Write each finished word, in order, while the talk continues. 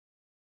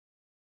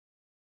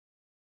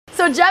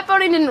So jet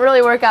boating didn't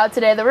really work out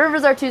today. The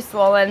rivers are too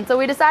swollen, so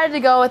we decided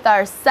to go with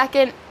our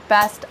second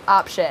best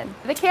option,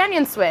 the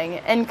canyon swing.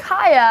 And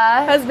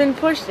Kaya has been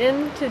pushed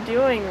into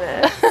doing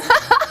this.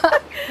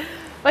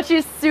 But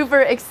she's super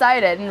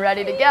excited and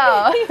ready to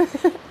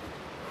go.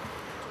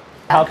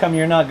 How come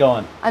you're not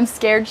going? I'm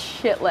scared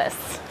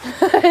shitless.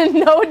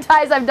 No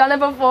ties, I've done it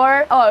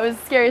before. Oh, it was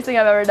the scariest thing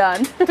I've ever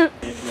done.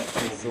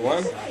 This is the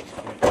one.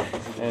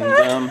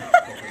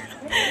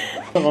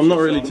 And I'm not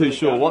really too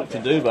sure what to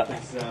do, but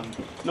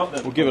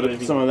we'll give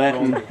it some of that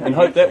and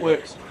hope that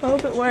works.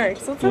 Hope it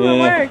works. Let's hope it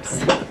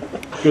works.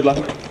 Good luck.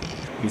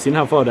 You seen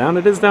how far down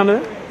it is down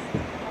there?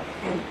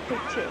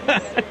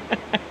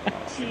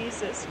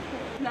 Jesus.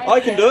 I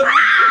can do it.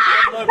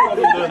 No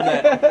problem doing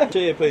that.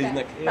 Chair, please,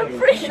 Nick. I'm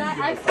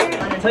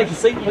freaking. Take a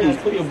seat, please.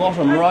 Put your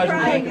bottom right.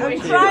 I'm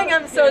trying.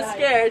 I'm so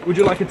scared. Would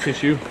you like a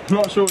tissue? I'm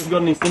not sure if we've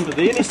got any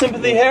sympathy. Any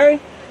sympathy, Harry?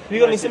 Have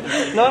you got any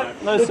sympathy? No?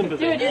 No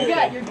sympathy. Dude, you're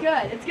good. You're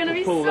good. It's gonna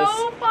be Pull so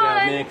this fun.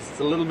 down next. It's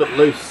a little bit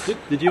loose.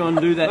 Did you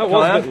undo that? That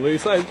was a bit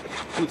loose.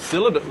 It's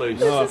still a bit loose.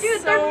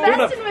 Dude, they're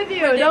messing with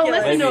you. Don't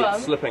listen Maybe to it's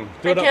them. slipping.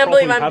 I can't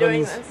believe I'm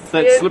doing this. It's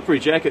that slippery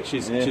jacket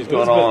she's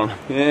got on.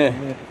 Yeah.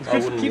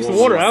 Keeps the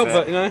water out,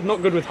 but you know,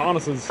 not good with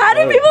harnesses. How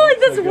do people like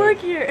this work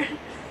here?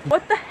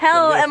 What the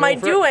hell am I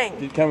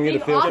doing? Come and get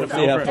a feel for it.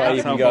 See how far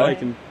you can go.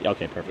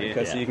 Okay, perfect.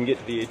 Okay, so you can get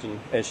to the edge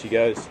as she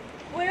goes.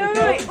 Wait. Oh,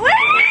 no,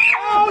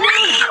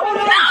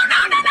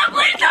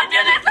 please don't do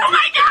this. Oh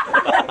my god.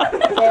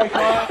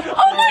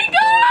 Oh my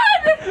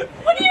god.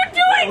 What are you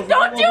doing?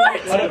 Don't do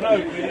it. I don't know.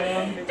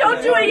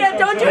 Don't do it yet.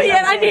 Don't do it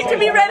yet. I need to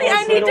be ready.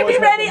 I need to be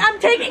ready. I'm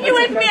taking you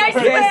with me. I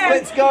swear. Yes,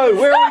 let's go.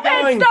 Where are we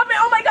going? Stop it.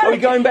 Oh my god. Are we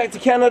going back to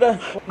Canada?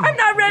 I'm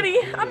not ready.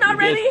 I'm not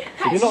ready.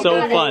 You're not So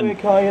going fun.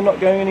 anywhere, Kai. You're not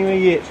going anywhere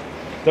yet.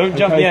 Don't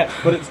jump yet.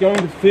 But it's going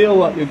to feel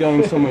like you're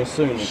going somewhere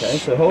soon, okay?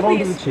 So hold on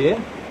to the chair.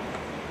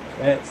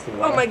 That's the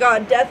one. Oh my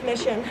god, death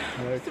mission.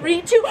 Okay.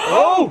 3, 2.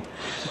 Oh!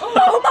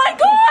 Oh my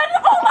god!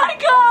 Oh my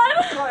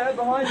god! Kaya,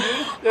 behind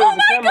you. Oh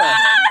my god!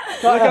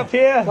 Kaya, Look up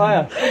here.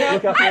 Kaya,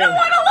 look up here. I don't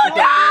want to look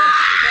up!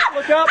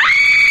 Look up.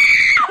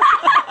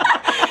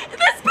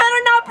 This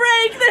better not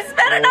break! This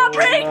better not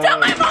break! Tell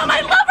my mom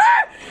I love her!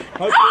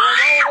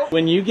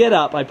 When you get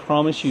up, I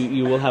promise you,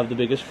 you will have the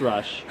biggest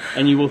rush,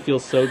 and you will feel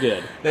so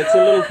good. That's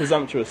a little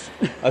presumptuous.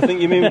 I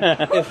think you mean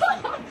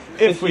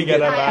if we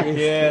get her back,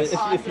 yes.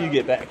 If you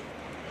get back.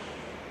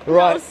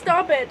 Right. No,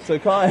 stop it. So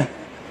Kaya,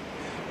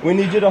 we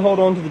need you to hold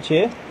on to the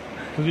chair.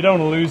 Because we don't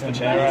want to lose the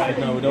chair, right?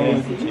 No, we don't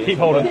want to lose the chair. Keep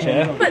holding the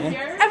chair. But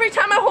every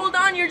time I hold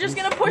on, you're just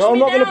gonna push No, I'm me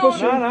not down. going to push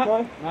you.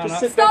 No. Just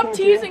sit back Stop in the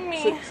chair. teasing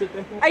me. Sit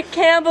back. I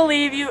can't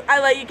believe you. I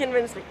let you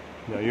convince me.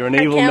 No, you're an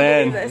I evil can't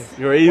man. believe this.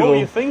 You're evil. What were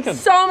you thinking?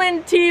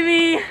 Salmon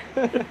TV.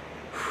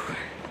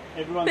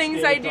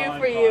 Things I do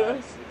for you.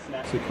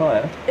 So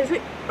Kaya, Is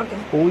it? Okay.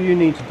 all you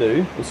need to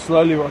do is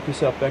slowly rock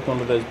yourself back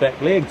onto those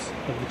back legs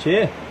of the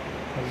chair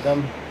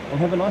and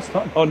have a nice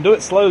time. Oh, and do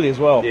it slowly as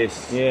well.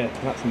 Yes. Yeah,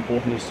 that's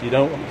important. Yes, you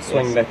don't want to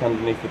swing back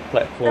underneath the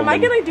platform. Am I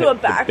gonna and do a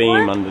hit the backflip?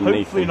 beam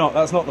underneath. Hopefully not.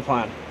 That's not the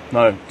plan.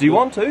 No. Do you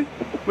want to?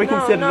 We can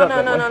No, set it no, up no,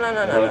 that no, way. no, no,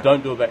 no, no.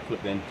 Don't do a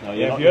backflip then. No,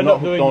 Yeah, if you're you're not not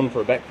hooked doing- on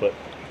for a backflip.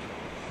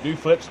 Do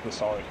flips, we're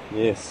sorry.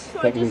 Yes.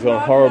 So Something's just gone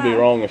rock horribly that.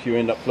 wrong if you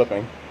end up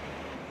flipping.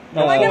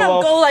 Am I gonna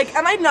well- go like?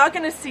 Am I not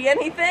gonna see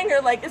anything, or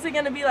like, is it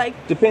gonna be like?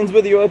 Depends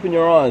whether you open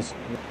your eyes.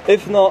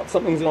 If not,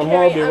 something's gone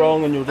Carrie, horribly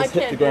wrong and you'll I just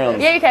hit can't the do ground.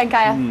 this. Yeah, you can,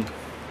 Kaya.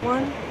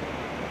 1,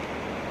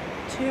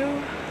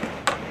 2,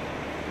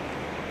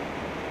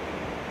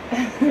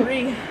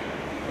 3.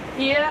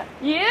 Yeah,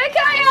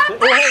 Kaya. Oh,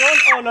 hang on.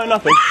 Oh, no,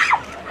 nothing.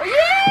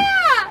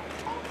 Yeah.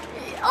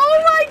 Oh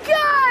my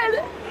god.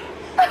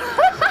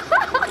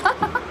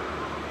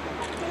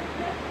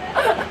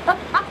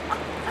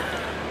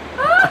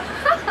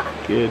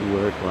 Good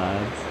work,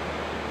 lads.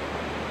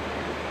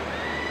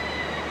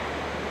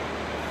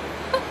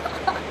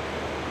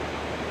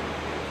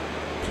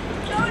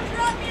 Don't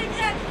drop me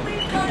again,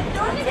 please God!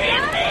 Don't hit me!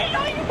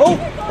 Oh,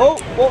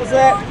 what was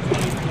that?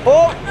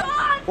 Oh,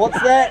 God, what's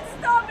stop that? It,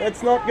 stop it!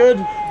 That's not good.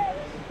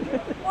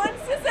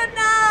 Once is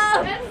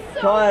enough!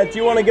 Kaya, do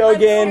you want to go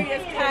again?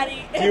 Serious,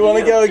 Patty. Do you want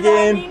to go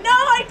again? No,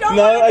 I don't.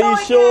 No, wanna are go you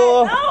again.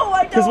 sure? No, I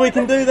don't. Because we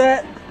can do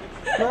that.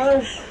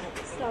 No?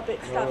 Stop it!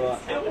 Stop it!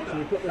 Stop it! Can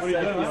you put the safety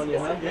on your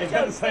hand? Yeah,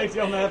 get the safety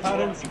on there,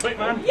 Paddins. Quick,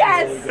 man.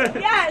 Yes!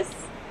 Yes!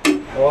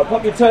 Alright,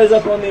 pop your toes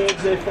up on the edge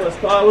there first.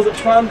 Kaya, was it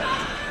fun?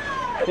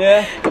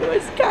 Yeah? It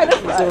was kind of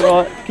fun. It's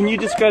alright. Can you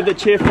just grab the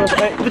chair for us,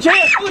 mate? The chair!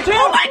 The chair!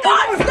 Oh my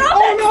God! Stop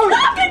Oh, it! no.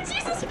 Stop it!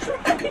 Jesus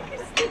Christ!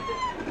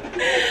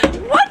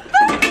 What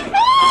the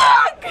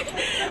fuck?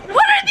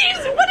 What are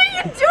these? What are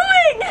you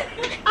doing?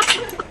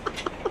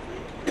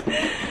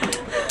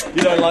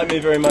 You don't like me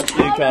very much,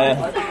 do you, Kaya?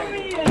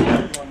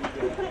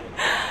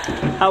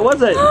 How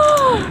was it?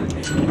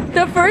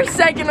 The first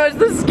second was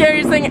the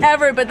scariest thing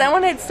ever, but then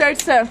when it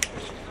starts to,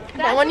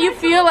 when you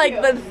feel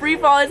like the free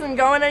fall isn't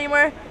going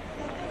anywhere,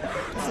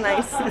 it's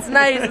nice. It's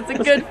nice. It's a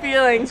good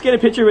feeling. Let's get a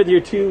picture with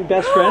your two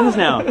best friends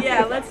now.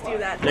 Yeah, let's do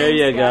that. There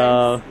you Thanks,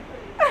 guys. go.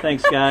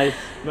 Thanks, guys.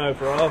 No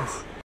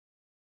probs.